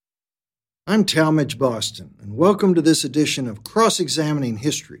I'm Talmadge Boston, and welcome to this edition of Cross-Examining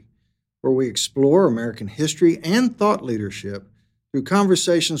History, where we explore American history and thought leadership through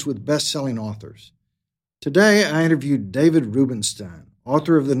conversations with best-selling authors. Today, I interviewed David Rubenstein,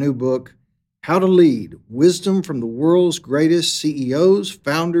 author of the new book, How to Lead: Wisdom from the World's Greatest CEOs,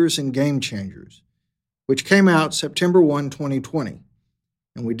 Founders, and Game Changers, which came out September 1, 2020.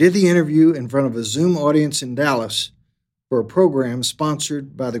 And we did the interview in front of a Zoom audience in Dallas for a program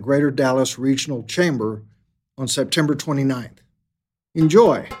sponsored by the Greater Dallas Regional Chamber on September 29th.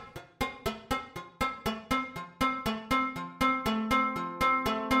 Enjoy!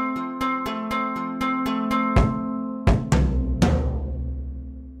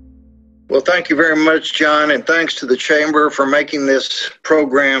 Well, thank you very much, John, and thanks to the Chamber for making this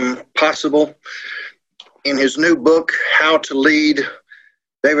program possible. In his new book, How to Lead,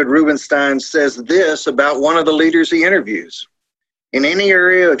 David Rubenstein says this about one of the leaders he interviews. In any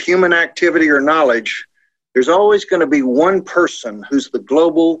area of human activity or knowledge, there's always going to be one person who's the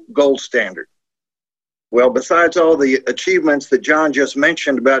global gold standard. Well, besides all the achievements that John just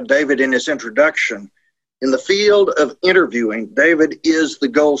mentioned about David in his introduction, in the field of interviewing, David is the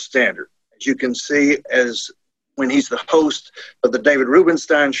gold standard. As you can see, when he's the host of the David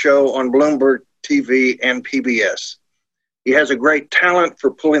Rubenstein Show on Bloomberg TV and PBS. He has a great talent for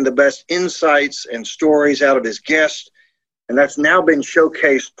pulling the best insights and stories out of his guests, and that's now been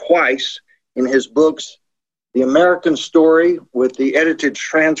showcased twice in his books, The American Story, with the edited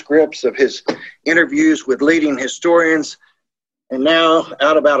transcripts of his interviews with leading historians, and now,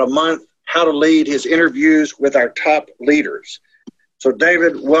 out about a month, How to Lead: His Interviews with Our Top Leaders. So,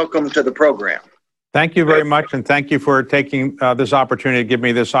 David, welcome to the program. Thank you very much, and thank you for taking this opportunity to give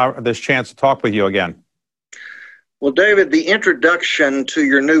me this chance to talk with you again. Well, David, the introduction to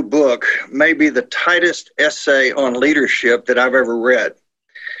your new book may be the tightest essay on leadership that I've ever read.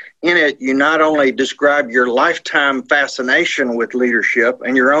 In it, you not only describe your lifetime fascination with leadership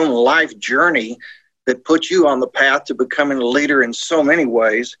and your own life journey that put you on the path to becoming a leader in so many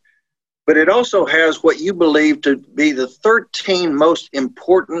ways, but it also has what you believe to be the 13 most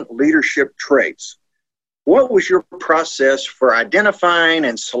important leadership traits. What was your process for identifying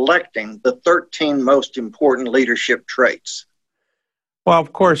and selecting the 13 most important leadership traits? Well,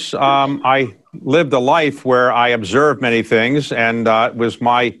 of course, I lived a life where I observed many things, and it was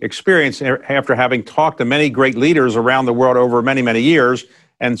my experience after having talked to many great leaders around the world over many, many years,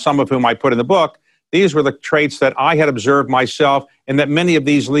 and some of whom I put in the book. These were the traits that I had observed myself and that many of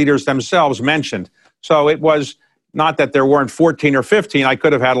these leaders themselves mentioned. So it was not that there weren't 14 or 15. I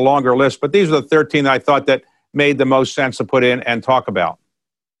could have had a longer list, but these are the 13 that I thought that made the most sense to put in and talk about.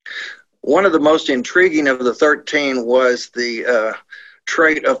 One of the most intriguing of the 13 was the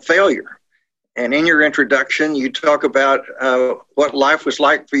trait of failure. And in your introduction, you talk about what life was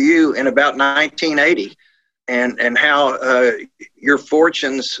like for you in about 1980 and how your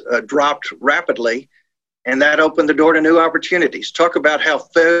fortunes dropped rapidly, and that opened the door to new opportunities. Talk about how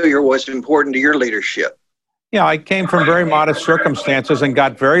failure was important to your leadership. Yeah, I came from very modest circumstances and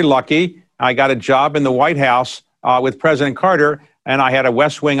got very lucky. I got a job in the White House with President Carter, and I had a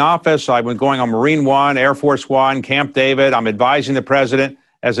West Wing office. I've been going on Marine One, Air Force One, Camp David. I'm advising the president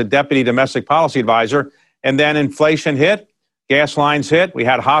as a deputy domestic policy advisor. And then inflation hit, gas lines hit, we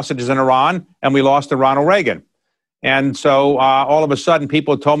had hostages in Iran, and we lost to Ronald Reagan. And so all of a sudden,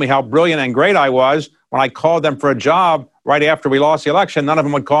 people told me how brilliant and great I was. When I called them for a job right after we lost the election, none of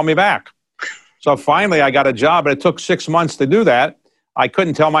them would call me back. So finally, I got a job, but it took 6 months to do that. I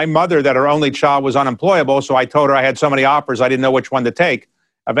couldn't tell my mother that her only child was unemployable, so I told her I had so many offers, I didn't know which one to take.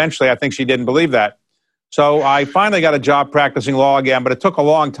 Eventually, I think she didn't believe that. So I finally got a job practicing law again, but it took a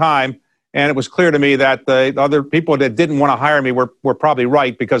long time, and it was clear to me that the other people that didn't want to hire me were probably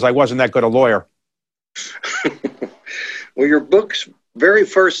right because I wasn't that good a lawyer. Well, your book's very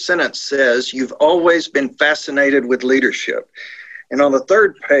first sentence says, "You've always been fascinated with leadership." And on the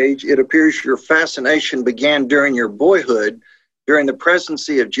third page, it appears your fascination began during your boyhood, during the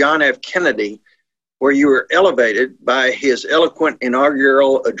presidency of John F. Kennedy, where you were elevated by his eloquent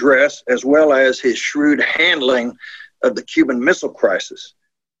inaugural address, as well as his shrewd handling of the Cuban Missile Crisis.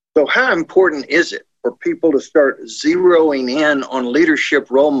 So how important is it for people to start zeroing in on leadership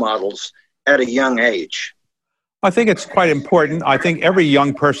role models at a young age? I think it's quite important. I think every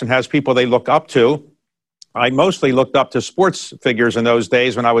young person has people they look up to. I mostly looked up to sports figures in those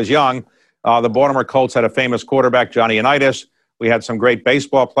days when I was young. The Baltimore Colts had a famous quarterback, Johnny Unitas. We had some great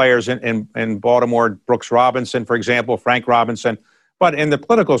baseball players in Baltimore, Brooks Robinson, for example, Frank Robinson. But in the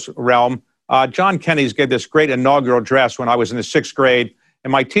political realm, John Kennedy's gave this great inaugural address when I was in the 6th grade,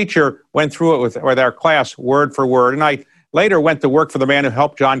 and my teacher went through it with our class word for word. And I later went to work for the man who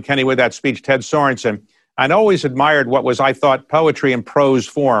helped John Kennedy with that speech, Ted Sorensen. I'd always admired what was, I thought, poetry in prose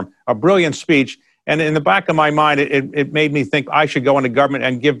form, a brilliant speech. And in the back of my mind, it made me think I should go into government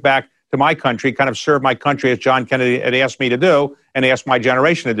and give back to my country, kind of serve my country as John Kennedy had asked me to do and asked my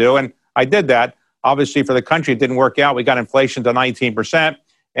generation to do. And I did that. Obviously, for the country, it didn't work out. We got inflation to 19%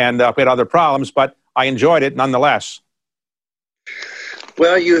 and we had other problems, but I enjoyed it nonetheless.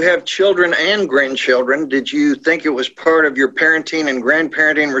 Well, you have children and grandchildren. Did you think it was part of your parenting and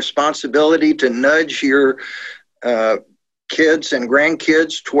grandparenting responsibility to nudge your kids and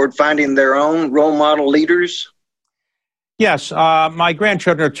grandkids toward finding their own role model leaders? Yes, my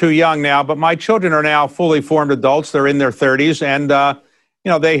grandchildren are too young now, but my children are now fully formed adults. They're in their 30s, and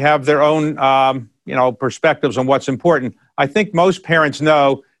they have their own perspectives on what's important. I think most parents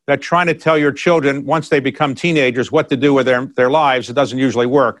know that trying to tell your children once they become teenagers what to do with their lives, it doesn't usually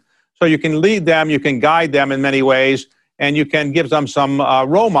work. So you can lead them, you can guide them in many ways, and you can give them some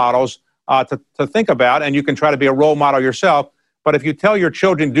role models to think about, and you can try to be a role model yourself. But if you tell your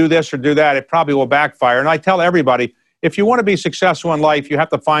children do this or do that, it probably will backfire. And I tell everybody, if you want to be successful in life, you have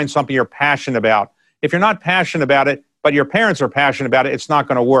to find something you're passionate about. If you're not passionate about it, but your parents are passionate about it, it's not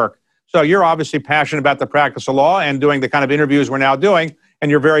going to work. So you're obviously passionate about the practice of law and doing the kind of interviews we're now doing, and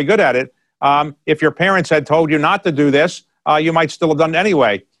you're very good at it. If your parents had told you not to do this, you might still have done it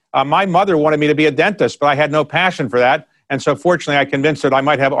anyway. My mother wanted me to be a dentist, but I had no passion for that. And so fortunately, I convinced her that I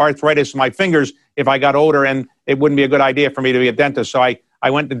might have arthritis in my fingers if I got older, and it wouldn't be a good idea for me to be a dentist. So I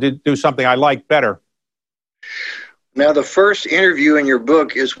went to do something I liked better. Now, the first interview in your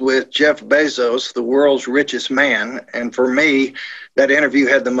book is with Jeff Bezos, the world's richest man. And for me, that interview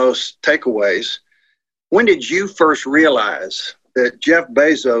had the most takeaways. When did you first realize that Jeff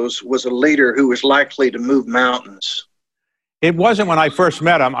Bezos was a leader who was likely to move mountains? It wasn't when I first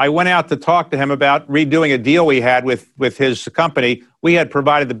met him. I went out to talk to him about redoing a deal we had with his company. We had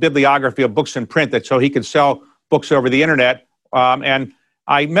provided the bibliography of books in print so he could sell books over the internet. And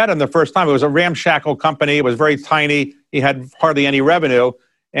I met him the first time. It was a ramshackle company. It was very tiny. He had hardly any revenue.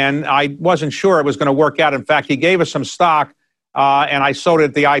 And I wasn't sure it was going to work out. In fact, he gave us some stock, and I sold it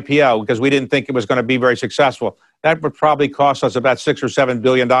at the IPO because we didn't think it was going to be very successful. That would probably cost us about $6 or $7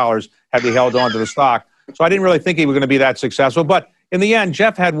 billion had we held on to the stock. So I didn't really think he was going to be that successful. But in the end,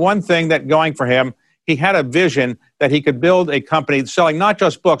 Jeff had one thing that going for him. He had a vision that he could build a company selling not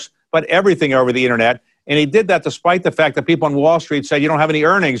just books, but everything over the internet. And he did that despite the fact that people on Wall Street said, you don't have any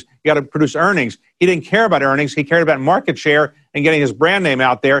earnings. You got to produce earnings. He didn't care about earnings. He cared about market share and getting his brand name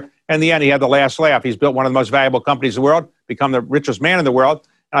out there. And in the end, he had the last laugh. He's built one of the most valuable companies in the world, become the richest man in the world.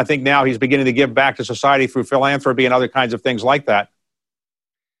 And I think now he's beginning to give back to society through philanthropy and other kinds of things like that.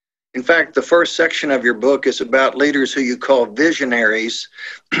 In fact, the first section of your book is about leaders who you call visionaries.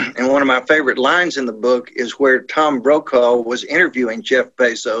 And one of my favorite lines in the book is where Tom Brokaw was interviewing Jeff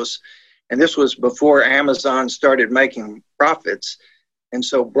Bezos. And this was before Amazon started making profits. And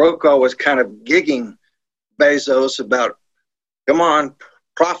so Brokaw was kind of gigging Bezos about, come on,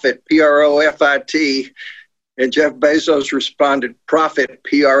 profit, P-R-O-F-I-T. And Jeff Bezos responded, profit,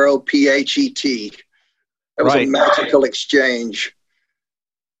 P-R-O-P-H-E-T. That was a magical exchange.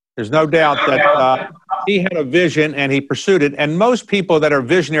 There's no doubt that he had a vision and he pursued it. And most people that are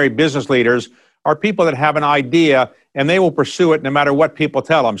visionary business leaders are people that have an idea and they will pursue it no matter what people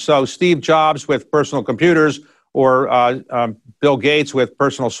tell them. So Steve Jobs with personal computers or Bill Gates with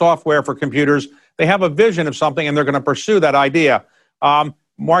personal software for computers, they have a vision of something and they're going to pursue that idea.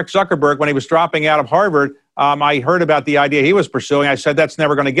 Mark Zuckerberg, when he was dropping out of Harvard, I heard about the idea he was pursuing. I said, that's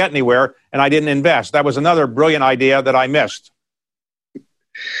never going to get anywhere, and I didn't invest. That was another brilliant idea that I missed.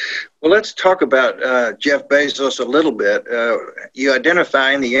 Well, let's talk about Jeff Bezos a little bit. You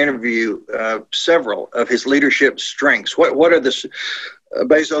identify in the interview several of his leadership strengths. What are the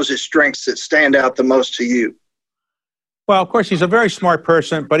Bezos' strengths that stand out the most to you? Well, of course, he's a very smart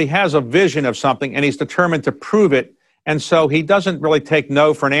person, but he has a vision of something, and he's determined to prove it. And so he doesn't really take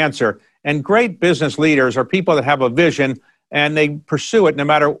no for an answer. And great business leaders are people that have a vision, and they pursue it no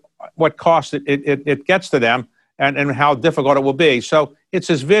matter what cost it gets to them and how difficult it will be. So it's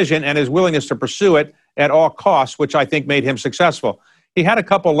his vision and his willingness to pursue it at all costs, which I think made him successful. He had a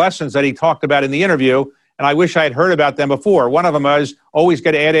couple lessons that he talked about in the interview, and I wish I had heard about them before. One of them was always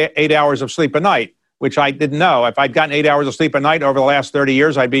get 8 hours of sleep a night, which I didn't know. If I'd gotten 8 hours of sleep a night over the last 30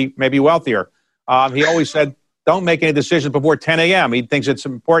 years, I'd be maybe wealthier. He always said, don't make any decisions before 10 a.m. He thinks it's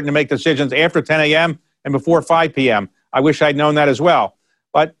important to make decisions after 10 a.m. and before 5 p.m. I wish I'd known that as well.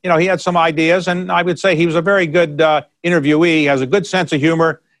 But, you know, he had some ideas, and I would say he was a very good interviewee. He has a good sense of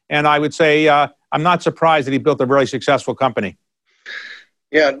humor, and I would say I'm not surprised that he built a very successful company.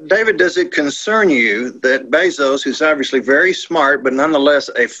 Yeah, David, does it concern you that Bezos, who's obviously very smart, but nonetheless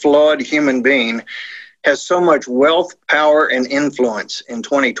a flawed human being, has so much wealth, power, and influence in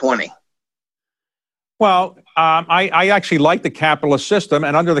 2020? Well, I actually like the capitalist system.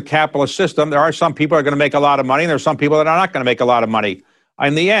 And under the capitalist system, there are some people that are going to make a lot of money, and there are some people that are not going to make a lot of money.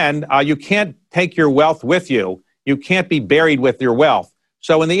 In the end, you can't take your wealth with you. You can't be buried with your wealth.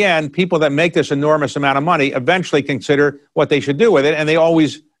 So in the end, people that make this enormous amount of money eventually consider what they should do with it. And they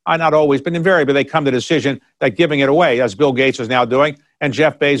always, not always, but invariably, they come to the decision that giving it away, as Bill Gates is now doing, and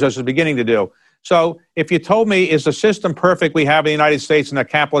Jeff Bezos is beginning to do. So if you told me, is the system perfect we have in the United States in the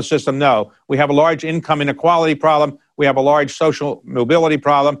capitalist system? No. We have a large income inequality problem. We have a large social mobility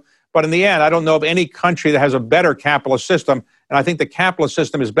problem. But in the end, I don't know of any country that has a better capitalist system. And I think the capitalist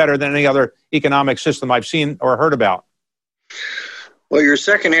system is better than any other economic system I've seen or heard about. Well, your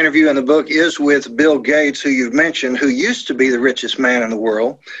second interview in the book is with Bill Gates, who you've mentioned, who used to be the richest man in the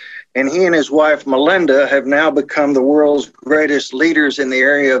world. And he and his wife, Melinda, have now become the world's greatest leaders in the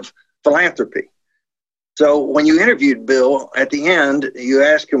area of philanthropy. So when you interviewed Bill, at the end, you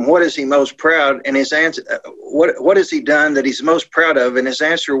asked him, what is he most proud? And his answer, what has he done that he's most proud of? And his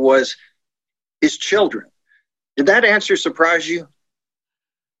answer was his children. Did that answer surprise you?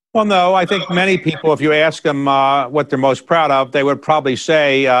 Well, no, I think many people, if you ask them what they're most proud of, they would probably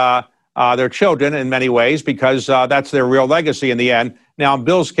say their children in many ways, because that's their real legacy in the end. Now, in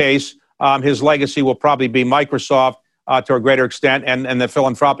Bill's case, his legacy will probably be Microsoft to a greater extent and the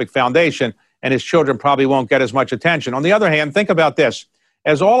philanthropic foundation, and his children probably won't get as much attention. On the other hand, think about this.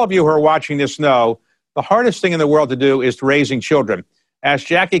 As all of you who are watching this know, the hardest thing in the world to do is raising children. As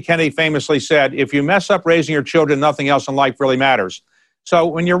Jackie Kennedy famously said, if you mess up raising your children, nothing else in life really matters. So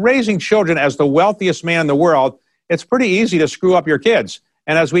when you're raising children as the wealthiest man in the world, it's pretty easy to screw up your kids.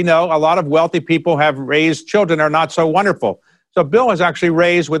 And as we know, a lot of wealthy people have raised children that are not so wonderful. So Bill has actually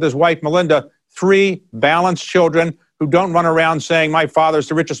raised, with his wife Melinda, 3 balanced children who don't run around saying, my father's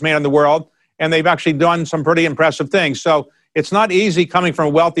the richest man in the world. And they've actually done some pretty impressive things. So it's not easy coming from a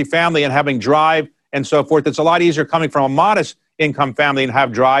wealthy family and having drive and so forth. It's a lot easier coming from a modest income family and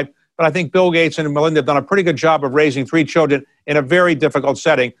have drive. But I think Bill Gates and Melinda have done a pretty good job of raising 3 children in a very difficult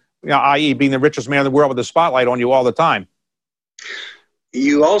setting, i.e. being the richest man in the world with the spotlight on you all the time.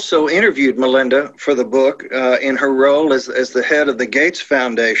 You also interviewed Melinda for the book in her role as the head of the Gates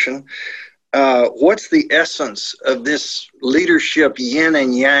Foundation. What's the essence of this leadership yin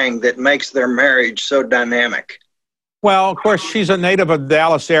and yang that makes their marriage so dynamic? Well, of course, she's a native of the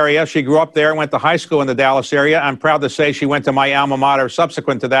Dallas area. She grew up there and went to high school in the Dallas area. I'm proud to say she went to my alma mater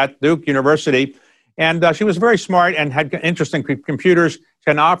subsequent to that, Duke University. And she was very smart and had interest in computers. She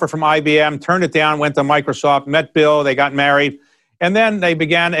had an offer from IBM, turned it down, went to Microsoft, met Bill, they got married. And then they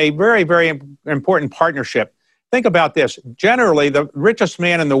began a very, very important partnership. Think about this. Generally, the richest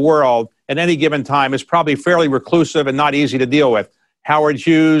man in the world at any given time is probably fairly reclusive and not easy to deal with. Howard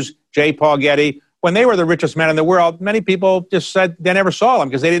Hughes, J. Paul Getty. When they were the richest men in the world, many people just said they never saw them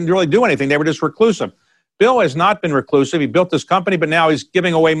because they didn't really do anything. They were just reclusive. Bill has not been reclusive. He built this company, but now he's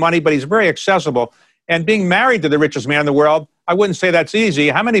giving away money, but he's very accessible. And being married to the richest man in the world, I wouldn't say that's easy.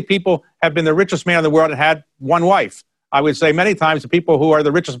 How many people have been the richest man in the world and had one wife? I would say many times the people who are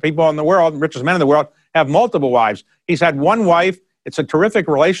the richest people in the world, richest men in the world, have multiple wives. He's had one wife. It's a terrific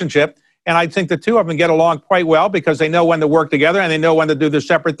relationship. And I think the two of them get along quite well because they know when to work together and they know when to do their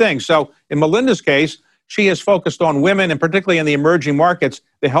separate things. So in Melinda's case, she has focused on women, and particularly in the emerging markets,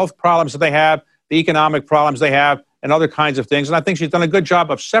 the health problems that they have, the economic problems they have, and other kinds of things. And I think she's done a good job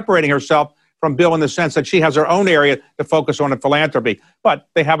of separating herself from Bill in the sense that she has her own area to focus on in philanthropy. But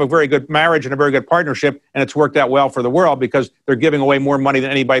they have a very good marriage and a very good partnership, and it's worked out well for the world because they're giving away more money than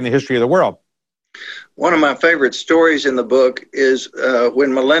anybody in the history of the world. One of my favorite stories in the book is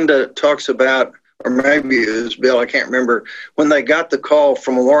when Melinda talks about, or maybe it was Bill, I can't remember, when they got the call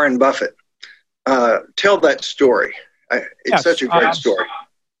from Warren Buffett. Tell that story. It's such a great story.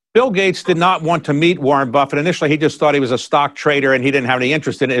 Bill Gates did not want to meet Warren Buffett. Initially, he just thought he was a stock trader and he didn't have any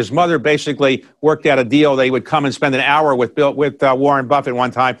interest in it. His mother basically worked out a deal. They would come and spend an hour with Warren Buffett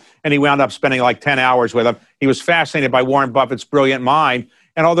one time, and he wound up spending like 10 hours with him. He was fascinated by Warren Buffett's brilliant mind.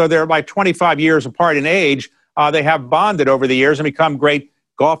 And although they're like 25 years apart in age, they have bonded over the years and become great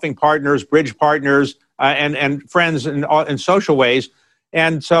golfing partners, bridge partners, and friends in social ways.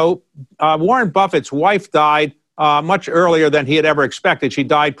 And so Warren Buffett's wife died much earlier than he had ever expected. She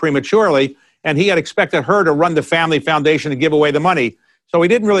died prematurely, and he had expected her to run the family foundation and give away the money. So he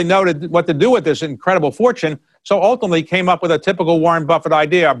didn't really know what to do with this incredible fortune. So ultimately came up with a typical Warren Buffett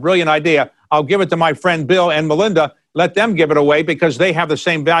idea, a brilliant idea. I'll give it to my friend Bill and Melinda. Let them give it away because they have the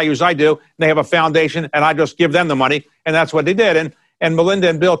same values I do. They have a foundation, and I just give them the money. And that's what they did. And Melinda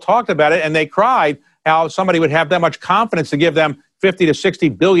and Bill talked about it, and they cried how somebody would have that much confidence to give them $50 to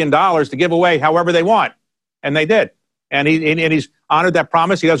 $60 billion to give away however they want. And they did. And he's honored that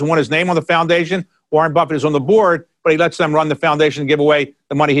promise. He doesn't want his name on the foundation. Warren Buffett is on the board, but he lets them run the foundation and give away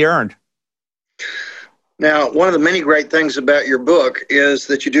the money he earned. Now, one of the many great things about your book is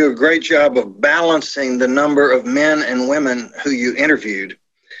that you do a great job of balancing the number of men and women who you interviewed.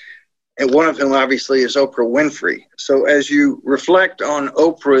 And one of whom, obviously, is Oprah Winfrey. So as you reflect on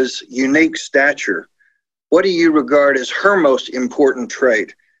Oprah's unique stature, what do you regard as her most important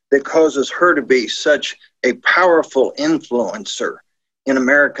trait that causes her to be such a powerful influencer in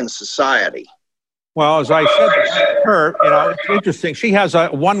American society? Well, as I said, her, it's interesting. She has a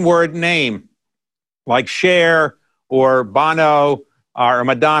one-word name, like Cher or Bono or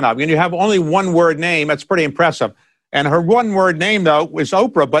Madonna. When you have only one-word name, that's pretty impressive. And her one-word name, though, was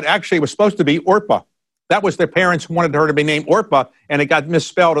Oprah, but actually it was supposed to be Orpah. That was their parents wanted her to be named Orpah, and it got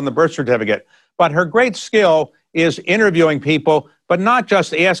misspelled on the birth certificate. But her great skill is interviewing people, but not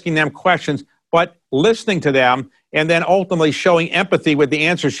just asking them questions, but listening to them and then ultimately showing empathy with the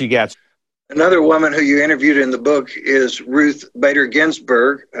answers she gets. Another woman who you interviewed in the book is Ruth Bader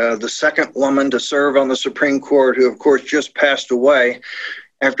Ginsburg, the second woman to serve on the Supreme Court, who, of course, just passed away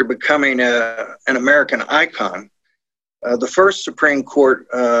after becoming an American icon. The first Supreme Court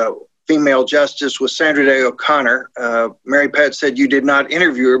female justice was Sandra Day O'Connor. Mary Pat said you did not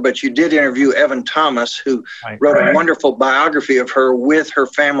interview her, but you did interview Evan Thomas, who wrote a wonderful biography of her with her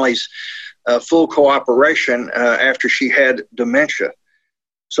family's full cooperation after she had dementia.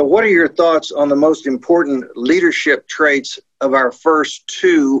 So what are your thoughts on the most important leadership traits of our first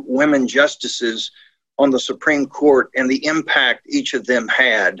two women justices on the Supreme Court and the impact each of them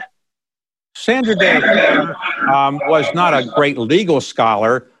had? Sandra Day O'Connor was not a great legal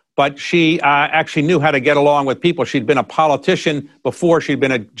scholar, but she actually knew how to get along with people. She'd been a politician before she'd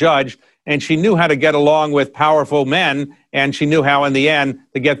been a judge, and she knew how to get along with powerful men, and she knew how, in the end,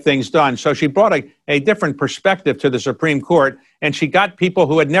 to get things done. So she brought a different perspective to the Supreme Court, and she got people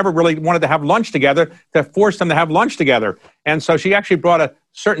who had never really wanted to have lunch together to force them to have lunch together. And so she actually brought a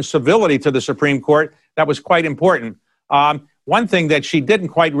certain civility to the Supreme Court that was quite important. One thing that she didn't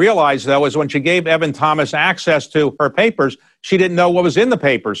quite realize, though, is when she gave Evan Thomas access to her papers, she didn't know what was in the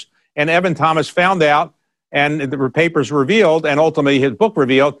papers. And Evan Thomas found out, and the papers revealed, and ultimately his book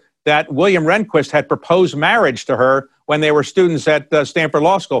revealed, that William Rehnquist had proposed marriage to her when they were students at Stanford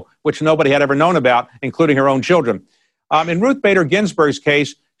Law School, which nobody had ever known about, including her own children. In Ruth Bader Ginsburg's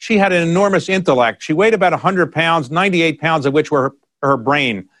case, she had an enormous intellect. She weighed about 100 pounds, 98 pounds of which were her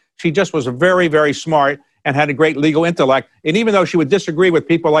brain. She just was very, very smart and had a great legal intellect. And even though she would disagree with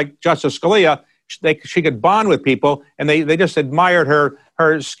people like Justice Scalia, she could bond with people, and they just admired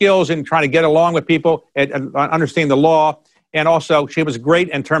her skills in trying to get along with people and understand the law. And also, she was great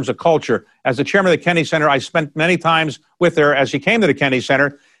in terms of culture. As the chairman of the Kennedy Center, I spent many times with her as she came to the Kennedy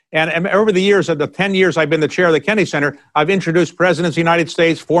Center. And over the years, of the 10 years I've been the chair of the Kennedy Center, I've introduced presidents of the United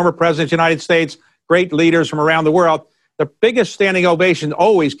States, former presidents of the United States, great leaders from around the world. The biggest standing ovation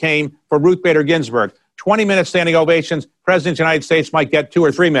always came for Ruth Bader Ginsburg. 20-minute standing ovations, presidents of the United States might get 2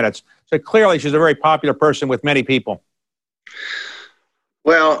 or 3 minutes. So clearly, she's a very popular person with many people.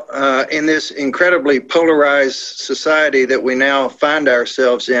 Well, in this incredibly polarized society that we now find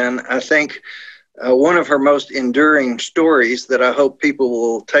ourselves in, I think one of her most enduring stories that I hope people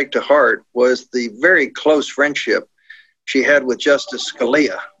will take to heart was the very close friendship she had with Justice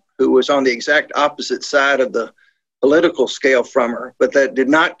Scalia, who was on the exact opposite side of the political scale from her, but that did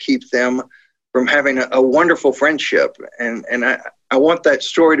not keep them from having a wonderful friendship. And I want that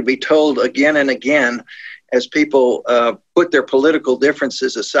story to be told again and again as people put their political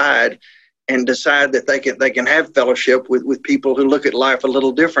differences aside and decide that they can have fellowship with people who look at life a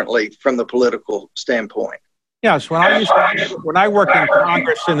little differently from the political standpoint. Yes, when I worked in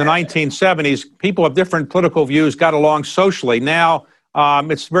Congress in the 1970s, people of different political views got along socially. Now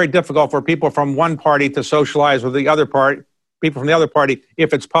it's very difficult for people from one party to socialize with the other party, people from the other party,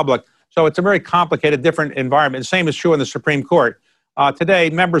 if it's public. So it's a very complicated, different environment. The same is true in the Supreme Court. Today,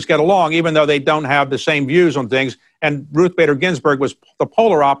 members get along, even though they don't have the same views on things. And Ruth Bader Ginsburg was the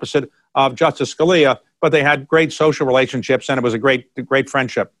polar opposite of Justice Scalia, but they had great social relationships, and it was a great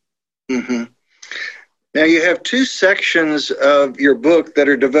friendship. Mm-hmm. Now, you have 2 sections of your book that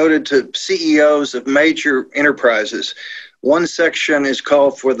are devoted to CEOs of major enterprises. One section is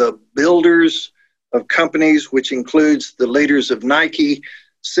called For the Builders of Companies, which includes the leaders of Nike,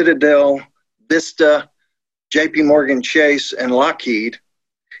 Citadel, Vista, JP Morgan Chase, and Lockheed.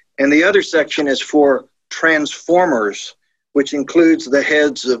 And the other section is for transformers, which includes the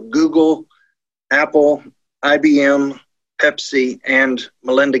heads of Google, Apple, IBM, Pepsi, and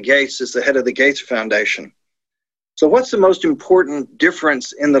Melinda Gates is the head of the Gates Foundation. So what's the most important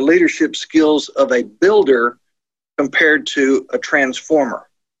difference in the leadership skills of a builder compared to a transformer?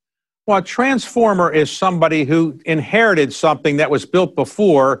 Well, a transformer is somebody who inherited something that was built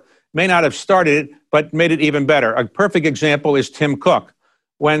before, may not have started it, but made it even better. A perfect example is Tim Cook.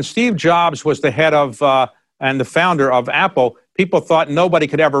 When Steve Jobs was the head of and the founder of Apple, people thought nobody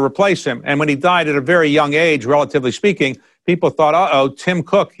could ever replace him. And when he died at a very young age, relatively speaking, people thought, uh-oh, Tim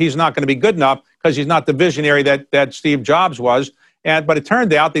Cook, he's not going to be good enough because he's not the visionary that Steve Jobs was. But it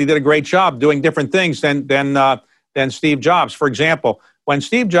turned out that he did a great job doing different things than Steve Jobs. For example, when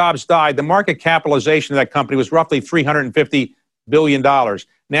Steve Jobs died, the market capitalization of that company was roughly $350 billion.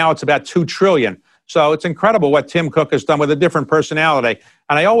 Now it's about $2 trillion. So it's incredible what Tim Cook has done with a different personality.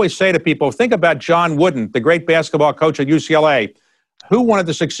 And I always say to people, think about John Wooden, the great basketball coach at UCLA. Who wanted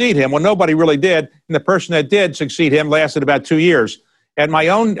to succeed him? Well, nobody really did. And the person that did succeed him lasted about 2 years. At my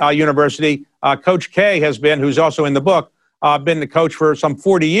own university, Coach K has been, who's also in the book, been the coach for some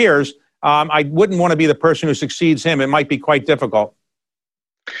 40 years. I wouldn't want to be the person who succeeds him. It might be quite difficult.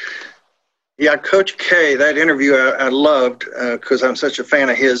 Yeah, Coach K, that interview I loved because I'm such a fan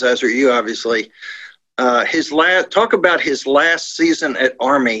of his, as are you, obviously. Talk about his last season at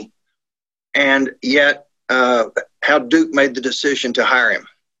Army, and yet how Duke made the decision to hire him.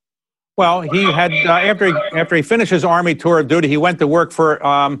 Well, he had after he finished his Army tour of duty, he went to work for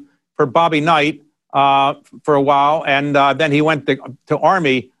Bobby Knight for a while, and then he went to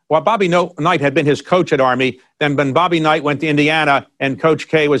Army. Well, Bobby Knight had been his coach at Army. Then when Bobby Knight went to Indiana and Coach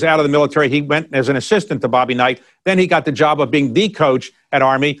K was out of the military, he went as an assistant to Bobby Knight. Then he got the job of being the coach at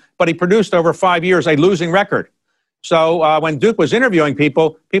Army, but he produced over 5 years a losing record. So when Duke was interviewing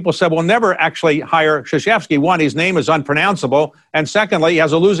people said, we'll never actually hire Krzyzewski. One, his name is unpronounceable, and secondly, he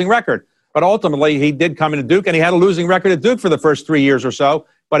has a losing record. But ultimately, he did come into Duke, and he had a losing record at Duke for the first 3 years or so,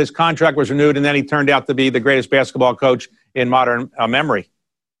 but his contract was renewed, and then he turned out to be the greatest basketball coach in modern memory.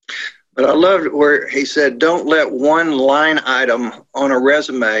 But I loved where he said, don't let one line item on a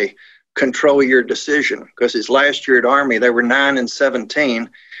resume control your decision, because his last year at Army, they were 9-17.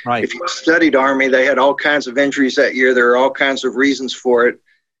 Right. If you studied Army, they had all kinds of injuries that year. There are all kinds of reasons for it.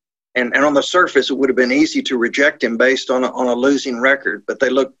 And on the surface, it would have been easy to reject him based on a losing record, but they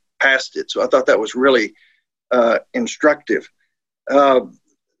looked past it. So I thought that was really instructive. The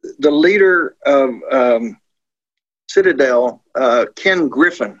leader of Citadel, Ken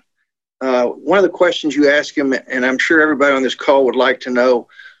Griffin, one of the questions you ask him, and I'm sure everybody on this call would like to know,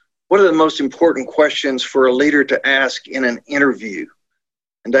 what are the most important questions for a leader to ask in an interview?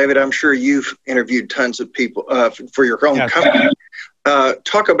 And David, I'm sure you've interviewed tons of people for your own company.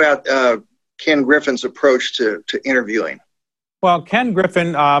 Talk about Ken Griffin's approach to interviewing. Well, Ken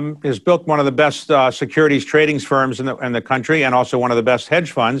Griffin has built one of the best securities trading firms in the country, and also one of the best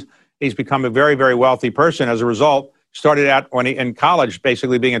hedge funds. He's become a very, very wealthy person as a result. Started out in college,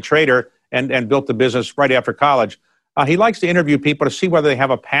 basically being a trader, and built the business right after college. He likes to interview people to see whether they have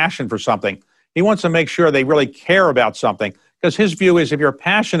a passion for something. He wants to make sure they really care about something, because his view is if you're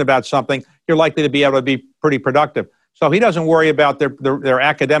passionate about something, you're likely to be able to be pretty productive. So he doesn't worry about their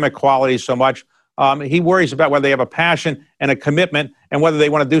academic qualities so much. He worries about whether they have a passion and a commitment, and whether they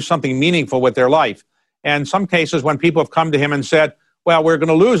want to do something meaningful with their life. And some cases, when people have come to him and said, well, we're going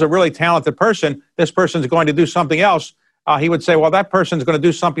to lose a really talented person, this person's going to do something else, he would say, well, that person's going to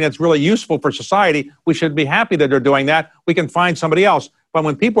do something that's really useful for society. We should be happy that they're doing that. We can find somebody else. But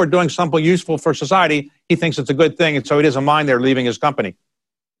when people are doing something useful for society, he thinks it's a good thing, and so he doesn't mind they're leaving his company.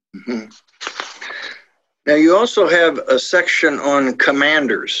 Mm-hmm. Now, you also have a section on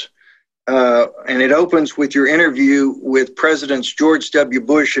commanders, and it opens with your interview with Presidents George W.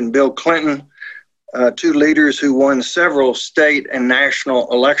 Bush and Bill Clinton, two leaders who won several state and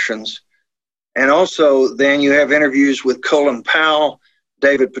national elections. And also, then you have interviews with Colin Powell,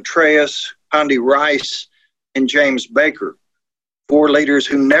 David Petraeus, Condi Rice, and James Baker, four leaders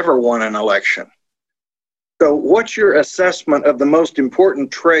who never won an election. So what's your assessment of the most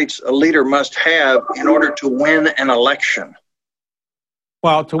important traits a leader must have in order to win an election?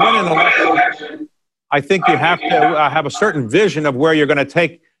 Well, to win an election, I think you have to have a certain vision of where you're going to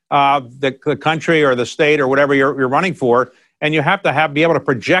take the country or the state or whatever you're running for, and you have to be able to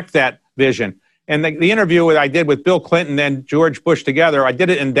project that vision. And the interview that I did with Bill Clinton and George Bush together, I did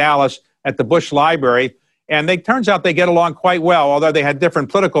it in Dallas at the Bush Library, and turns out they get along quite well, although they had different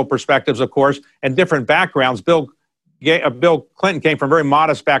political perspectives, of course, and different backgrounds. Bill Clinton came from a very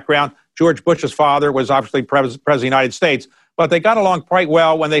modest background. George Bush's father was obviously president of the United States, but they got along quite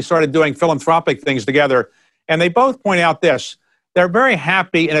well when they started doing philanthropic things together. And they both point out this: they're very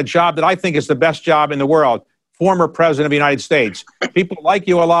happy in a job that I think is the best job in the world. former president of the United States. People like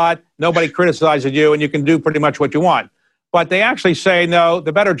you a lot, nobody criticizes you, and you can do pretty much what you want. But they actually say, no,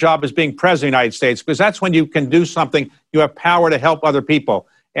 the better job is being president of the United States, because that's when you can do something, you have power to help other people.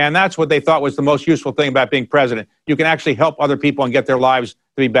 And that's what they thought was the most useful thing about being president. You can actually help other people and get their lives to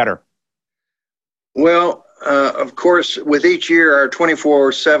be better. Well, of course, with each year, our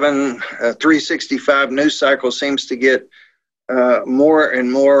 24/7, 365 news cycle seems to get more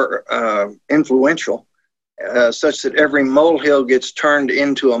and more influential, such that every molehill gets turned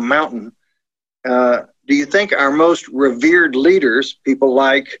into a mountain. Do you think our most revered leaders, people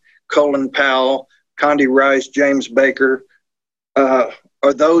like Colin Powell, Condi Rice, James Baker,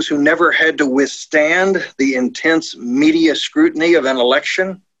 are those who never had to withstand the intense media scrutiny of an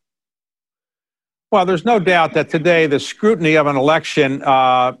election? Well, there's no doubt that today the scrutiny of an election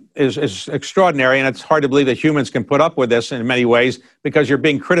is extraordinary, and it's hard to believe that humans can put up with this in many ways, because you're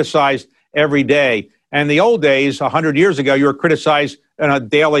being criticized every day. And in the old days, 100 years ago, you were criticized in a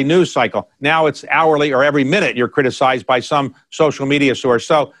daily news cycle. Now it's hourly, or every minute you're criticized by some social media source.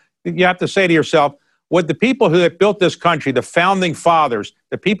 So you have to say to yourself, would the people who built this country, the founding fathers,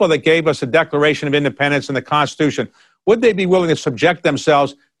 the people that gave us the Declaration of Independence and the Constitution, would they be willing to subject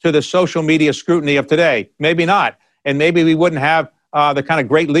themselves to the social media scrutiny of today? Maybe not. And maybe we wouldn't have the kind of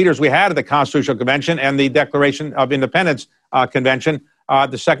great leaders we had at the Constitutional Convention and the Declaration of Independence Convention,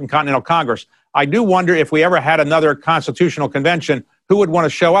 the Second Continental Congress. I do wonder if we ever had another constitutional convention, who would want to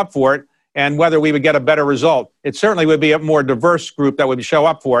show up for it and whether we would get a better result. It certainly would be a more diverse group that would show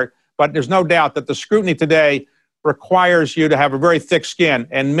up for it, but there's no doubt that the scrutiny today requires you to have a very thick skin,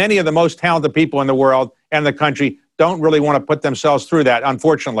 and many of the most talented people in the world and the country don't really want to put themselves through that,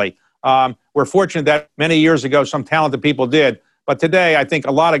 unfortunately. We're fortunate that many years ago some talented people did, but today I think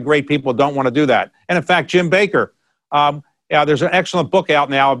a lot of great people don't want to do that. And in fact, Jim Baker, there's an excellent book out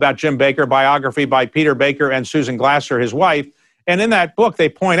now about Jim Baker, biography by Peter Baker and Susan Glasser, his wife. And in that book, they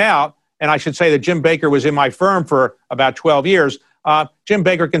point out, and I should say that Jim Baker was in my firm for about 12 years. Jim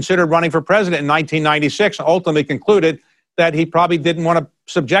Baker considered running for president in 1996 and ultimately concluded that he probably didn't want to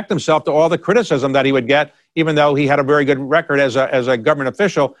subject himself to all the criticism that he would get, even though he had a very good record as a government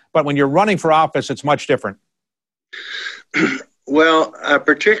official. But when you're running for office, it's much different. Well, I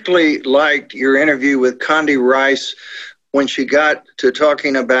particularly liked your interview with Condi Rice when she got to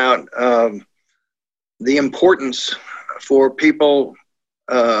talking about the importance for people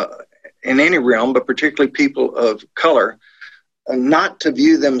in any realm, but particularly people of color, not to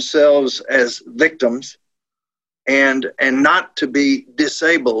view themselves as victims and not to be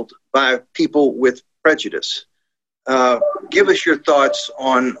disabled by people with prejudice. Give us your thoughts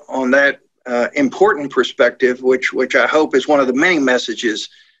on that important perspective, which I hope is one of the many messages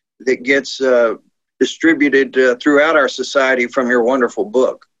that gets distributed throughout our society from your wonderful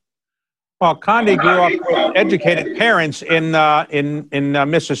book. Well, Condi grew up with educated parents in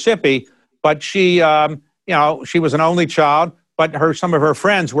Mississippi, but she was an only child. But some of her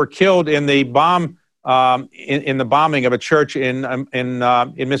friends were killed in the bombing of a church in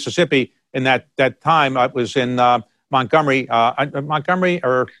Mississippi. In that time, it was in Montgomery, or I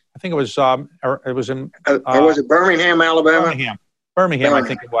think it was in. Or was it Birmingham, Alabama? Birmingham, I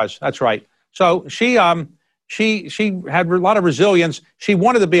think it was. That's right. So she had a lot of resilience. She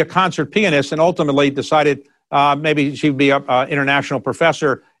wanted to be a concert pianist, and ultimately decided maybe she'd be an international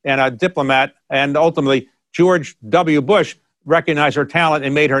professor and a diplomat. And ultimately, George W. Bush recognized her talent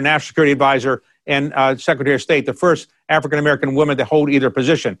and made her national security advisor and Secretary of State, the first African-American woman to hold either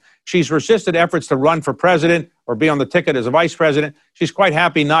position. She's resisted efforts to run for president or be on the ticket as a vice president. She's quite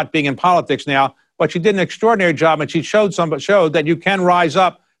happy not being in politics now, but she did an extraordinary job, and she showed that you can rise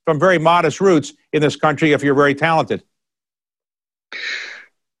up from very modest roots in this country if you're very talented.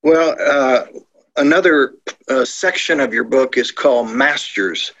 Well, another section of your book is called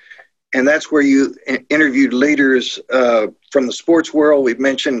Masters, and that's where you interviewed leaders from the sports world. We've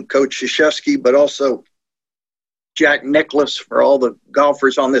mentioned Coach Krzyzewski, but also Jack Nicklaus. For all the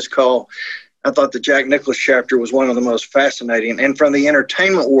golfers on this call, I thought the Jack Nicklaus chapter was one of the most fascinating. And from the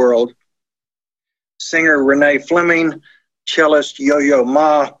entertainment world, singer Renee Fleming, cellist Yo-Yo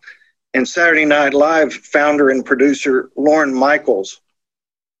Ma, and Saturday Night Live founder and producer Lorne Michaels.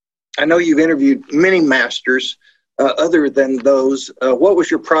 I know you've interviewed many masters. Other than those, what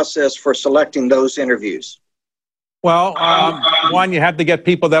was your process for selecting those interviews? Well, one, you have to get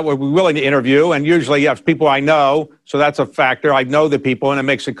people that would be willing to interview, and usually you have people I know, so that's a factor. I know the people, and it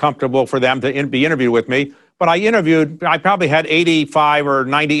makes it comfortable for them to be interviewed with me. But I probably had 85 or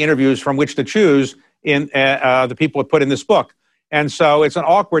 90 interviews from which to choose in the people put in this book. And so it's an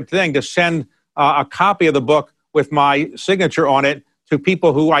awkward thing to send a copy of the book with my signature on it to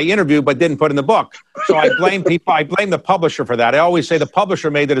people who I interviewed but didn't put in the book. So I blame people. I blame the publisher for that. I always say the publisher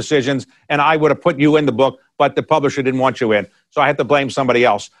made the decisions, and I would have put you in the book, but the publisher didn't want you in. So I had to blame somebody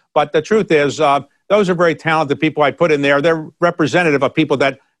else. But the truth is, those are very talented people I put in there. They're representative of people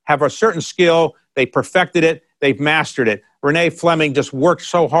that have a certain skill. They perfected it. They've mastered it. Renee Fleming just worked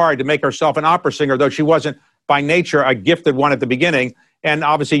so hard to make herself an opera singer, though she wasn't by nature a gifted one at the beginning. And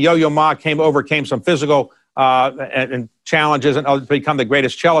obviously, Yo-Yo Ma overcame some physical and challenges and become the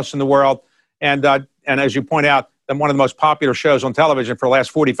greatest cellist in the world. And as you point out, one of the most popular shows on television for the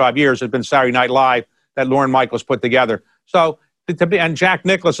last 45 years has been Saturday Night Live that Lorne Michaels put together. So, and Jack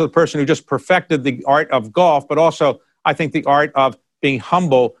Nicklaus is the person who just perfected the art of golf, but also, I think, the art of being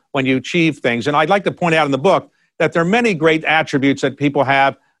humble when you achieve things. And I'd like to point out in the book that there are many great attributes that people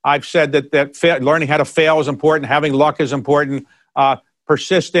have. I've said that learning how to fail is important, having luck is important,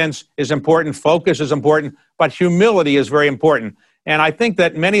 persistence is important, focus is important, but humility is very important. And I think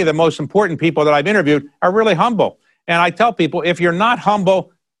that many of the most important people that I've interviewed are really humble. And I tell people, if you're not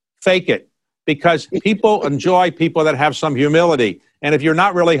humble, fake it, because people enjoy people that have some humility. And if you're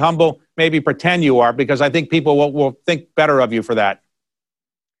not really humble, maybe pretend you are, because I think people will think better of you for that.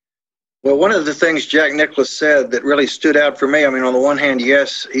 Well, one of the things Jack Nicklaus said that really stood out for me, I mean, on the one hand,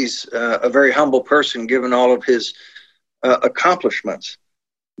 yes, he's a very humble person given all of his accomplishments.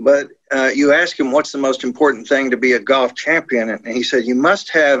 But you ask him what's the most important thing to be a golf champion, and he said you must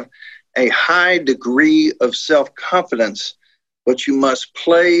have a high degree of self-confidence, but you must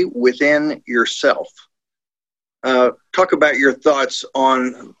play within yourself. Talk about your thoughts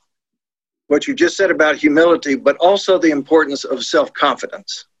on what you just said about humility, but also the importance of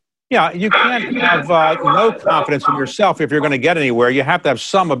self-confidence. Yeah, you can't have no confidence in yourself if you're going to get anywhere. You have to have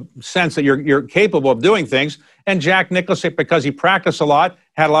some sense that you're capable of doing things. And Jack Nicklaus, because he practiced a lot,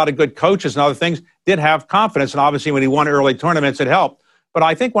 had a lot of good coaches and other things, did have confidence. And obviously, when he won early tournaments, it helped. But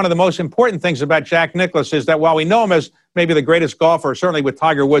I think one of the most important things about Jack Nicklaus is that while we know him as maybe the greatest golfer, certainly with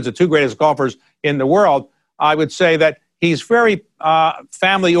Tiger Woods, the two greatest golfers in the world, I would say that he's very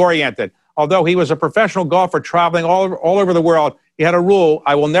family-oriented. Although he was a professional golfer traveling all over the world, he had a rule: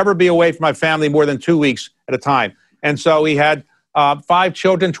 I will never be away from my family more than 2 weeks at a time. And so he had 5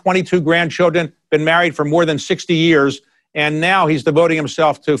 children, 22 grandchildren, been married for more than 60 years, and now he's devoting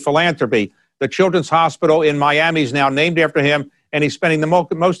himself to philanthropy. The Children's Hospital in Miami is now named after him, and he's spending the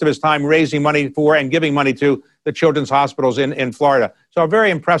most of his time raising money for and giving money to the children's hospitals in Florida. So a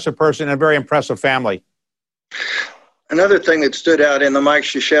very impressive person and a very impressive family. Another thing that stood out in the Mike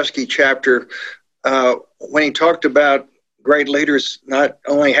Krzyzewski chapter, when he talked about great leaders not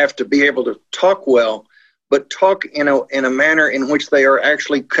only have to be able to talk well, but talk in a manner in which they are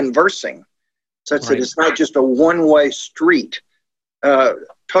actually conversing, such that it's not just a one-way street.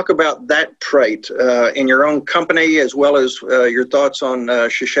 Talk about that trait in your own company, as well as your thoughts on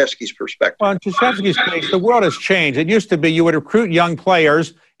Krzyzewski's perspective. Well, in Krzyzewski's case, the world has changed. It used to be you would recruit young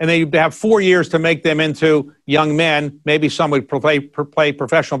players, and then you'd have 4 years to make them into young men. Maybe some would play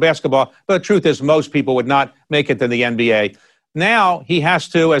professional basketball, but the truth is most people would not make it to the NBA. Now he has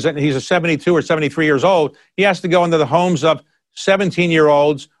to, he's a 72 or 73 years old, he has to go into the homes of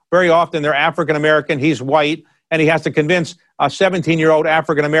 17-year-olds. Very often they're African-American, he's white, and he has to convince a 17-year-old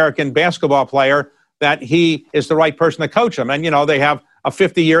African-American basketball player that he is the right person to coach him. And, they have a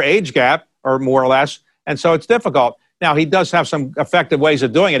 50-year age gap, or more or less, and so it's difficult. Now, he does have some effective ways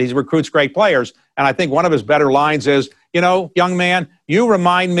of doing it. He recruits great players, and I think one of his better lines is, young man, you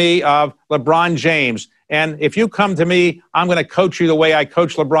remind me of LeBron James, and if you come to me, I'm going to coach you the way I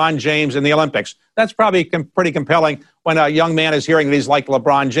coach LeBron James in the Olympics. That's probably pretty compelling when a young man is hearing that he's like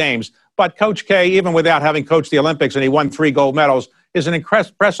LeBron James. But Coach K, even without having coached the Olympics, and he won 3 gold medals, is an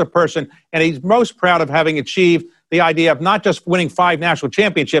impressive person, and he's most proud of having achieved the idea of not just winning 5 national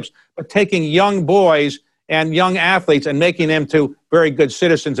championships, but taking young boys and young athletes and making them to very good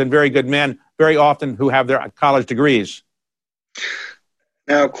citizens and very good men, very often who have their college degrees.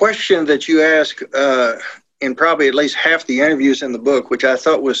 Now, a question that you ask in probably at least half the interviews in the book, which I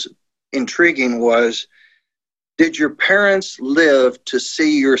thought was intriguing, was, did your parents live to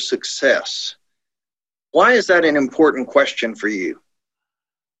see your success? Why is that an important question for you?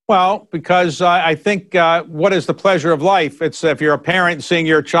 Well, because I think what is the pleasure of life? It's if you're a parent, seeing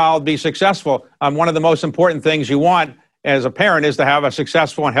your child be successful. One of the most important things you want as a parent is to have a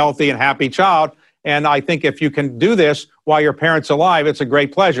successful and healthy and happy child. And I think if you can do this while your parent's alive, it's a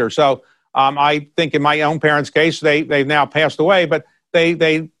great pleasure. So I think in my own parents' case, they've now passed away, but they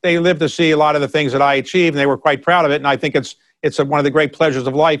lived to see a lot of the things that I achieved, and they were quite proud of it. And I think it's one of the great pleasures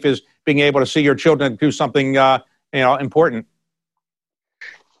of life is being able to see your children do something important.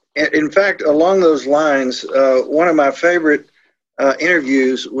 In fact, along those lines, one of my favorite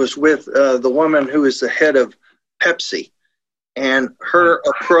interviews was with the woman who is the head of Pepsi and her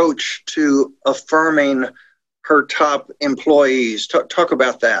approach to affirming her top employees. Talk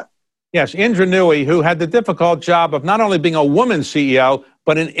about that. Yes, Indra Nooyi, who had the difficult job of not only being a woman CEO,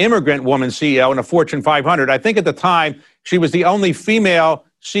 but an immigrant woman CEO in a Fortune 500. I think at the time, she was the only female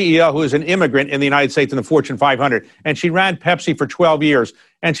CEO who was an immigrant in the United States in the Fortune 500. And she ran Pepsi for 12 years.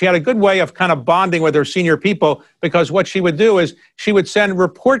 And she had a good way of kind of bonding with her senior people, because what she would do is she would send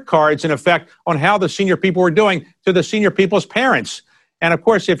report cards, in effect, on how the senior people were doing to the senior people's parents. And of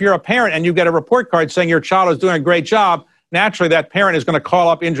course, if you're a parent and you get a report card saying your child is doing a great job, naturally that parent is going to call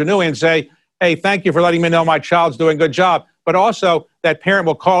up Indra Nooyi and say, hey, thank you for letting me know my child's doing a good job. But also that parent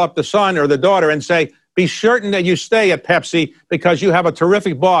will call up the son or the daughter and say, be certain that you stay at Pepsi because you have a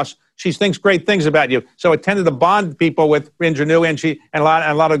terrific boss. She thinks great things about you. So it tended to bond people with Indra Nooyi, and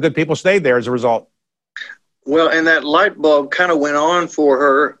a lot of good people stayed there as a result. Well, and that light bulb kind of went on for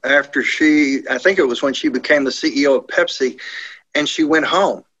her after I think it was when she became the CEO of Pepsi, and she went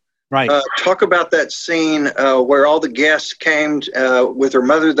home. Right. Talk about that scene where all the guests came with her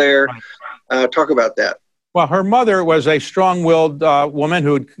mother there. Right. Talk about that. Well, her mother was a strong-willed woman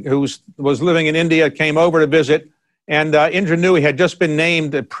who was living in India, came over to visit, and Indra Nooyi had just been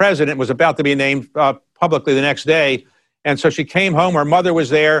named president, was about to be named publicly the next day. And so she came home, her mother was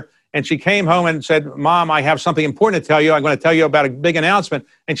there, and she came home and said, Mom, I have something important to tell you. I'm going to tell you about a big announcement.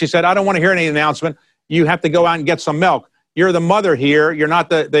 And she said, I don't want to hear any announcement. You have to go out and get some milk. You're the mother here. You're not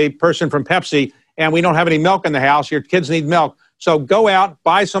the person from Pepsi, and we don't have any milk in the house. Your kids need milk. So go out,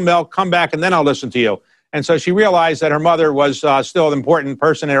 buy some milk, come back, and then I'll listen to you. And so she realized that her mother was still an important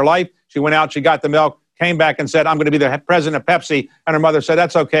person in her life. She went out, she got the milk, came back and said, I'm going to be the president of Pepsi. And her mother said,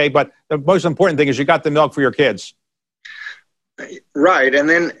 that's okay, but the most important thing is you got the milk for your kids. Right.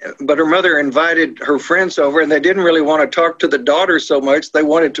 But her mother invited her friends over, and they didn't really want to talk to the daughter so much. They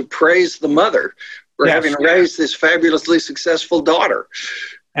wanted to praise the mother for having raised this fabulously successful daughter.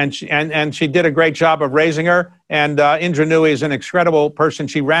 And she did a great job of raising her. And Indra Nooyi is an incredible person.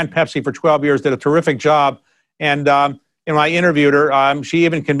 She ran Pepsi for 12 years, did a terrific job. And when I interviewed her, she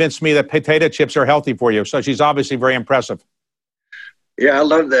even convinced me that potato chips are healthy for you. So she's obviously very impressive. Yeah, I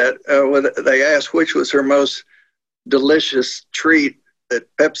love that. When they asked which was her most delicious treat that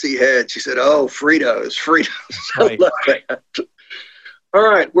Pepsi had, she said, oh, Fritos. Right. I love that. All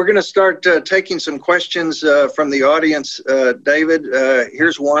right, we're going to start taking some questions from the audience. David,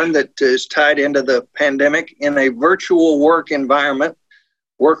 here's one that is tied into the pandemic. In a virtual work environment,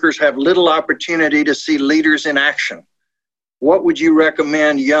 workers have little opportunity to see leaders in action. What would you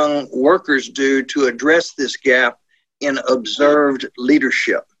recommend young workers do to address this gap in observed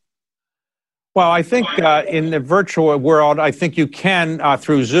leadership? Well, I think in the virtual world, I think you can,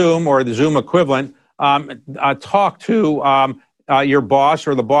 through Zoom or the Zoom equivalent, talk to your boss,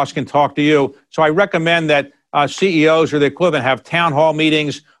 or the boss can talk to you. So I recommend that CEOs or the equivalent have town hall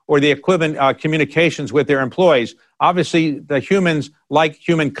meetings or the equivalent communications with their employees. Obviously, the humans like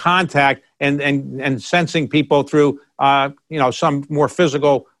human contact and sensing people through some more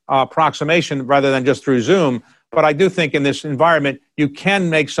physical approximation rather than just through Zoom. But I do think in this environment, you can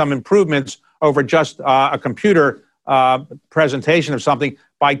make some improvements over just a computer presentation of something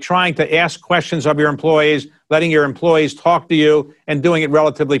by trying to ask questions of your employees, letting your employees talk to you, and doing it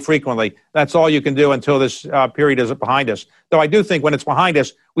relatively frequently. That's all you can do until this period is behind us. Though I do think when it's behind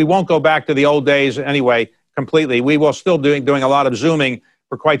us, we won't go back to the old days anyway completely. We will still doing a lot of Zooming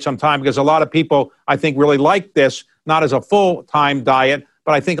for quite some time, because a lot of people, I think, really like this, not as a full-time diet,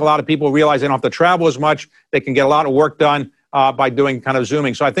 but I think a lot of people realize they don't have to travel as much. They can get a lot of work done by doing kind of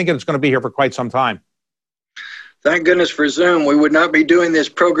Zooming. So I think it's going to be here for quite some time. Thank goodness for Zoom. We would not be doing this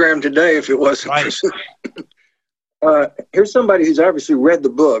program today if it wasn't for Zoom. Here's somebody who's obviously read the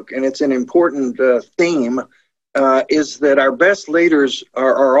book, and it's an important theme, is that our best leaders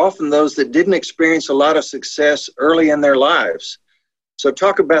are often those that didn't experience a lot of success early in their lives. So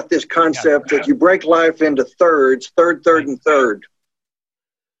talk about this concept that you break life into thirds, third, and third.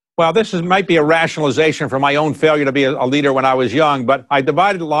 Well, might be a rationalization for my own failure to be a leader when I was young, but I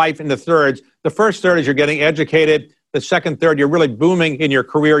divided life into thirds. The first third is you're getting educated. The second third, you're really booming in your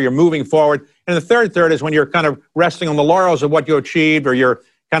career. You're moving forward. And the third third is when you're kind of resting on the laurels of what you achieved, or you're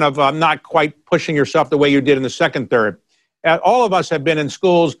kind of not quite pushing yourself the way you did in the second third. All of us have been in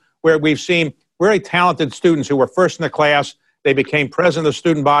schools where we've seen very talented students who were first in the class. They became president of the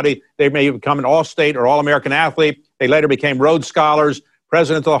student body. They may become an all-state or all-American athlete. They later became Rhodes Scholars,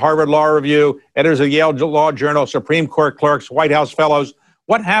 presidents of the Harvard Law Review, editors of the Yale Law Journal, Supreme Court clerks, White House fellows.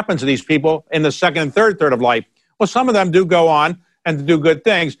 What happens to these people in the second and third third of life? Well, some of them do go on and do good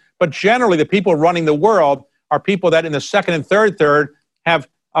things, but generally the people running the world are people that in the second and third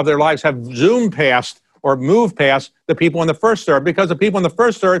of their lives have zoomed past or moved past the people in the first third, because the people in the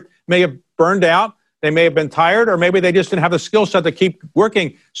first third may have burned out, they may have been tired, or maybe they just didn't have the skill set to keep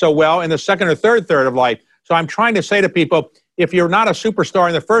working so well in the second or third of life. So I'm trying to say to people, if you're not a superstar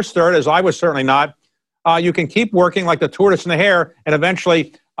in the first third, as I was certainly not, you can keep working like the tortoise and the hare, and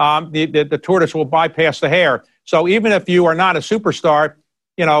eventually the tortoise will bypass the hare. So even if you are not a superstar,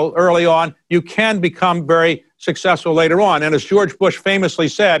 early on, you can become very successful later on. And as George Bush famously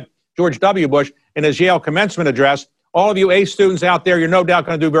said, George W. Bush, in his Yale commencement address, all of you A students out there, you're no doubt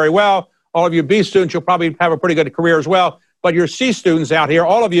going to do very well. All of you B students, you'll probably have a pretty good career as well. But your C students out here,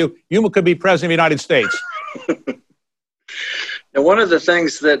 all of you could be president of the United States. Now, one of the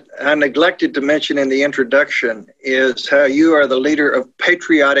things that I neglected to mention in the introduction is how you are the leader of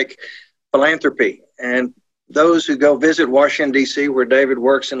patriotic philanthropy. And those who go visit Washington, D.C., where David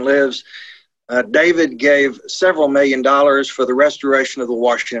works and lives, David gave several $1 million for the restoration of the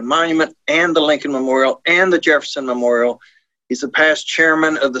Washington Monument and the Lincoln Memorial and the Jefferson Memorial. He's the past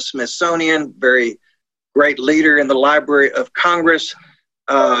chairman of the Smithsonian, very great leader in the Library of Congress,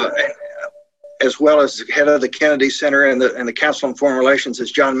 as well as head of the Kennedy Center and the Council on Foreign Relations,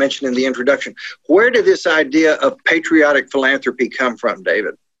 as John mentioned in the introduction. Where did this idea of patriotic philanthropy come from,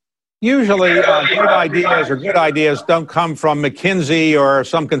 David? Usually, good ideas don't come from McKinsey or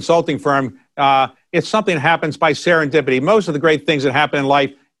some consulting firm. It's something that happens by serendipity. Most of the great things that happen in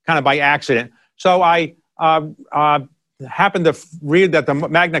life kind of by accident. So I happened to read that the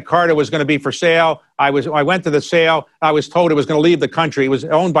Magna Carta was going to be for sale. I went to the sale. I was told it was going to leave the country. It was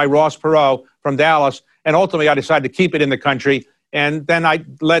owned by Ross Perot from Dallas. And ultimately, I decided to keep it in the country. And then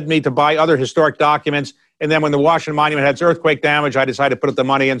led me to buy other historic documents. And then when the Washington Monument had its earthquake damage, I decided to put up the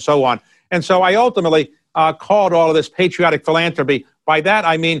money and so on. And so I ultimately called all of this patriotic philanthropy. By that,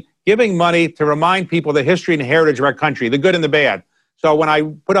 I mean giving money to remind people the history and heritage of our country, the good and the bad. So when I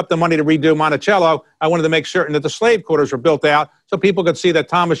put up the money to redo Monticello, I wanted to make certain that the slave quarters were built out so people could see that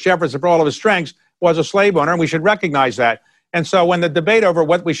Thomas Jefferson, for all of his strengths, was a slave owner, and we should recognize that. And so when the debate over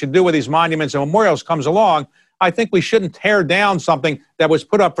what we should do with these monuments and memorials comes along, I think we shouldn't tear down something that was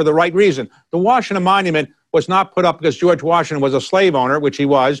put up for the right reason. The Washington Monument was not put up because George Washington was a slave owner, which he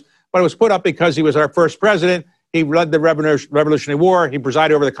was, but it was put up because he was our first president. He led the Revolutionary War. He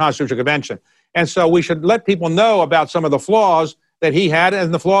presided over the Constitutional Convention. And so we should let people know about some of the flaws that he had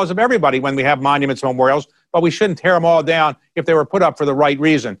and the flaws of everybody when we have monuments and memorials, but we shouldn't tear them all down if they were put up for the right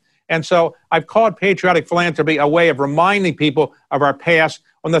reason. And so I've called patriotic philanthropy a way of reminding people of our past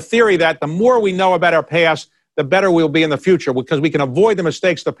on the theory that the more we know about our past, the better we'll be in the future, because we can avoid the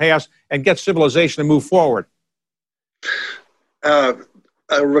mistakes of the past and get civilization to move forward. A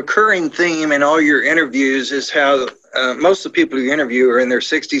recurring theme in all your interviews is how most of the people you interview are in their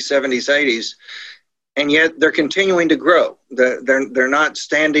 60s, 70s, 80s, and yet they're continuing to grow. They're not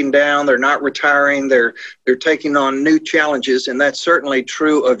standing down. They're not retiring. They're taking on new challenges, and that's certainly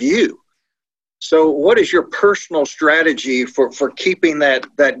true of you. So what is your personal strategy for keeping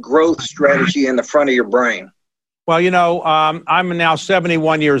that growth strategy in the front of your brain? Well, I'm now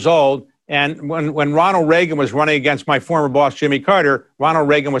 71 years old, and when Ronald Reagan was running against my former boss, Jimmy Carter, Ronald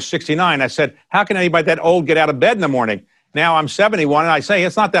Reagan was 69. I said, how can anybody that old get out of bed in the morning? Now I'm 71, and I say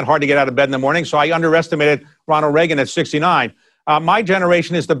it's not that hard to get out of bed in the morning, so I underestimated Ronald Reagan at 69. My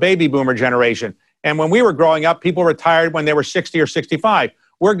generation is the baby boomer generation, and when we were growing up, people retired when they were 60 or 65.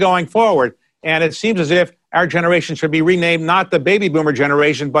 We're going forward, and it seems as if our generation should be renamed not the baby boomer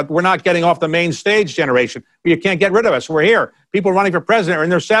generation, but we're not getting off the main stage generation. You can't get rid of us. We're here. People running for president are in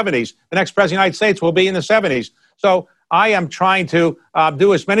their 70s. The next president of the United States will be in the 70s. So I am trying to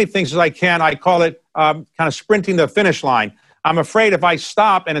do as many things as I can. I call it kind of sprinting the finish line. I'm afraid if I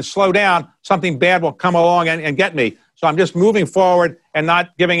stop and slow down, something bad will come along and get me. So I'm just moving forward and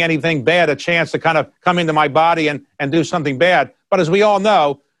not giving anything bad a chance to kind of come into my body and do something bad. But as we all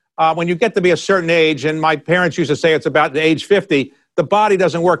know, when you get to be a certain age, and my parents used to say it's about the age 50, the body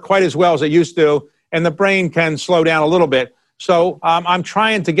doesn't work quite as well as it used to, and the brain can slow down a little bit. So I'm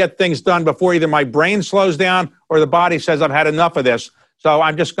trying to get things done before either my brain slows down or the body says I've had enough of this. So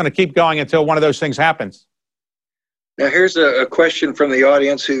I'm just going to keep going until one of those things happens. Now, here's a question from the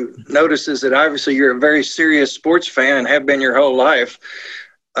audience who notices that obviously you're a very serious sports fan and have been your whole life.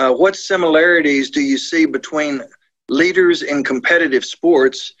 What similarities do you see between leaders in competitive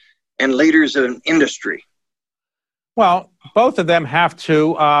sports and leaders in industry? Well, both of them have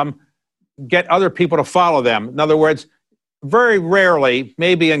to get other people to follow them. In other words, very rarely,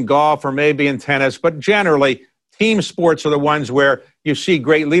 maybe in golf or maybe in tennis, but generally, team sports are the ones where you see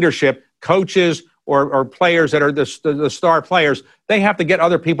great leadership. Coaches or players that are the star players, they have to get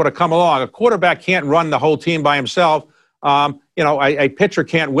other people to come along. A quarterback can't run the whole team by himself. A pitcher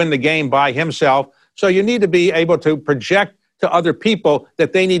can't win the game by himself. So you need to be able to project to other people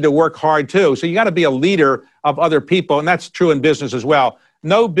that they need to work hard too. So you got to be a leader of other people, and that's true in business as well.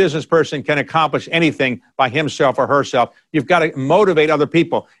 No business person can accomplish anything by himself or herself. You've got to motivate other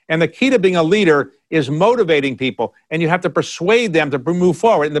people. And the key to being a leader is motivating people, and you have to persuade them to move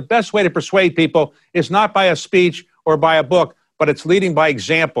forward. And the best way to persuade people is not by a speech or by a book, but it's leading by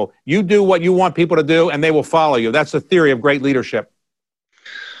example. You do what you want people to do, and they will follow you. That's the theory of great leadership.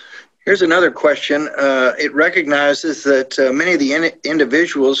 Here's another question. It recognizes that many of the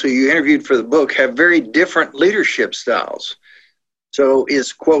individuals who you interviewed for the book have very different leadership styles. So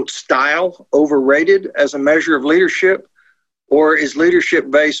is, quote, style overrated as a measure of leadership, or is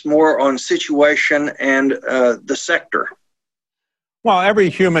leadership based more on situation and the sector? Well, every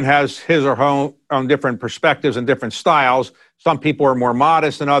human has his or her own different perspectives and different styles. Some people are more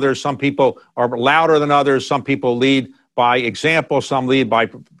modest than others. Some people are louder than others. Some people lead by example. Some lead by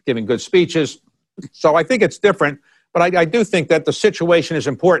giving good speeches. So I think it's different, but I do think that the situation is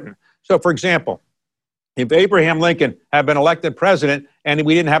important. So, for example, if Abraham Lincoln had been elected president and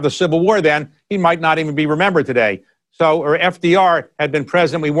we didn't have the Civil War then, he might not even be remembered today. So, or FDR had been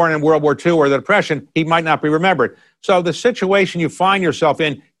president, we weren't in World War II or the Depression, he might not be remembered. So the situation you find yourself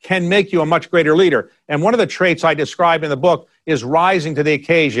in can make you a much greater leader. And one of the traits I describe in the book is rising to the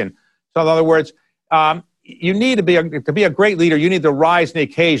occasion. So in other words, you need to be a great leader, you need to rise to the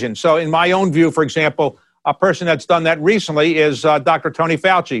occasion. So in my own view, for example, a person that's done that recently is Dr. Tony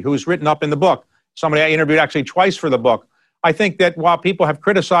Fauci, who's written up in the book. Somebody I interviewed actually twice for the book. I think that while people have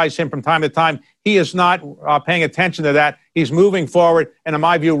criticized him from time to time, he is not paying attention to that. He's moving forward and, in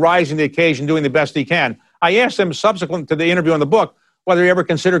my view, rising to the occasion, doing the best he can. I asked him subsequent to the interview in the book whether he ever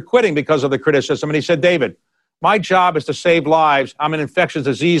considered quitting because of the criticism. And he said, David, my job is to save lives. I'm an infectious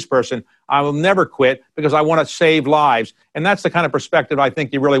disease person. I will never quit because I want to save lives. And that's the kind of perspective I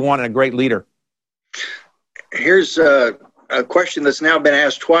think you really want in a great leader. Here's a question that's now been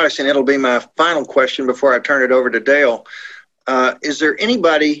asked twice, and it'll be my final question before I turn it over to Dale. Is there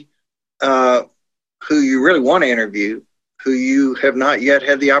anybody who you really want to interview who you have not yet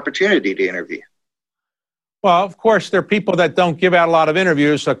had the opportunity to interview? Well, of course, there are people that don't give out a lot of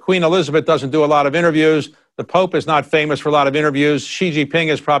interviews. Queen Elizabeth doesn't do a lot of interviews. The Pope is not famous for a lot of interviews. Xi Jinping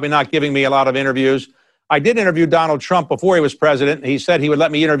is probably not giving me a lot of interviews. I did interview Donald Trump before he was president. He said he would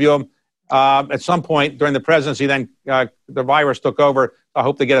let me interview him at some point during the presidency. Then the virus took over. I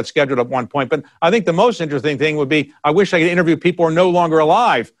hope to get it scheduled at one point. But I think the most interesting thing would be I wish I could interview people who are no longer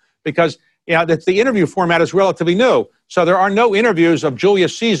alive because the interview format is relatively new. So there are no interviews of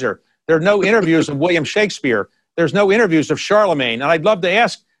Julius Caesar. There are no interviews of William Shakespeare. There's no interviews of Charlemagne. And I'd love to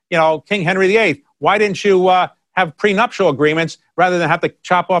ask, King Henry VIII, why didn't you have prenuptial agreements rather than have to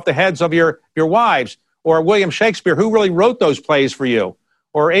chop off the heads of your wives? Or William Shakespeare, who really wrote those plays for you?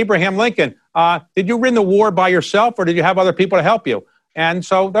 Or Abraham Lincoln, did you win the war by yourself or did you have other people to help you? And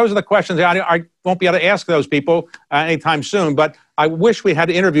so those are the questions I won't be able to ask those people anytime soon, but I wish we had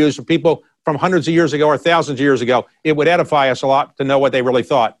interviews with people from hundreds of years ago or thousands of years ago. It would edify us a lot to know what they really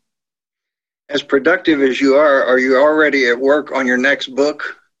thought. As productive as you are you already at work on your next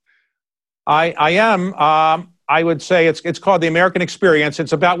book? I am. I would say it's called The American Experience.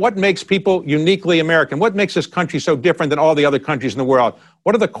 It's about what makes people uniquely American. What makes this country so different than all the other countries in the world?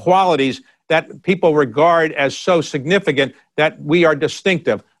 What are the qualities that people regard as so significant that we are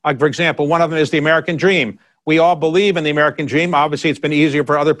distinctive? For example, one of them is the American dream. We all believe in the American dream. Obviously, it's been easier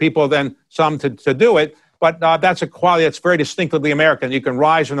for other people than some to do it, but that's a quality that's very distinctively American. You can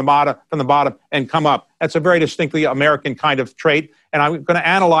rise from the bottom and come up. That's a very distinctly American kind of trait, and I'm going to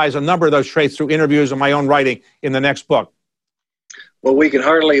analyze a number of those traits through interviews and my own writing in the next book. Well, we can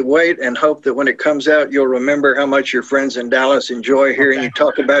hardly wait and hope that when it comes out, you'll remember how much your friends in Dallas enjoy hearing you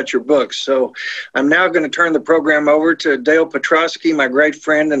talk about your books. So I'm now going to turn the program over to Dale Petrosky, my great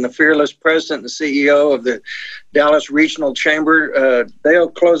friend and the fearless president and CEO of the Dallas Regional Chamber. Dale,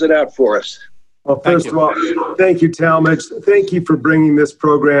 close it out for us. Well, first of all, thank you, Talmadge. Thank you for bringing this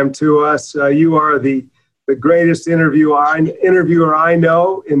program to us. You are the greatest interviewer I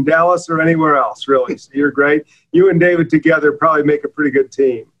know in Dallas or anywhere else, really. So you're great. You and David together probably make a pretty good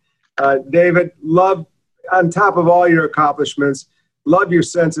team. David, on top of all your accomplishments, love your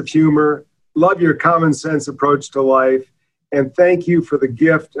sense of humor, love your common sense approach to life, and thank you for the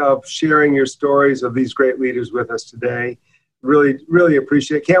gift of sharing your stories of these great leaders with us today. Really, really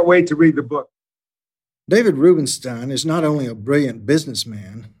appreciate it. Can't wait to read the book. David Rubenstein is not only a brilliant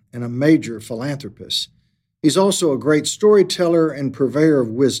businessman and a major philanthropist, he's also a great storyteller and purveyor of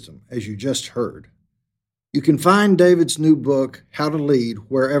wisdom, as you just heard. You can find David's new book, How to Lead,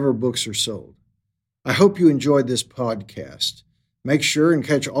 wherever books are sold. I hope you enjoyed this podcast. Make sure and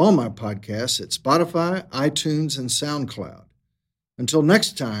catch all my podcasts at Spotify, iTunes, and SoundCloud. Until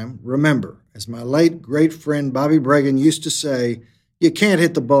next time, remember, as my late great friend Bobby Bregan used to say, you can't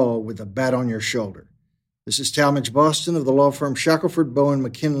hit the ball with a bat on your shoulder. This is Talmadge Boston of the law firm Shackelford, Bowen,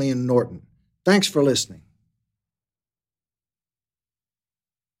 McKinley, and Norton. Thanks for listening.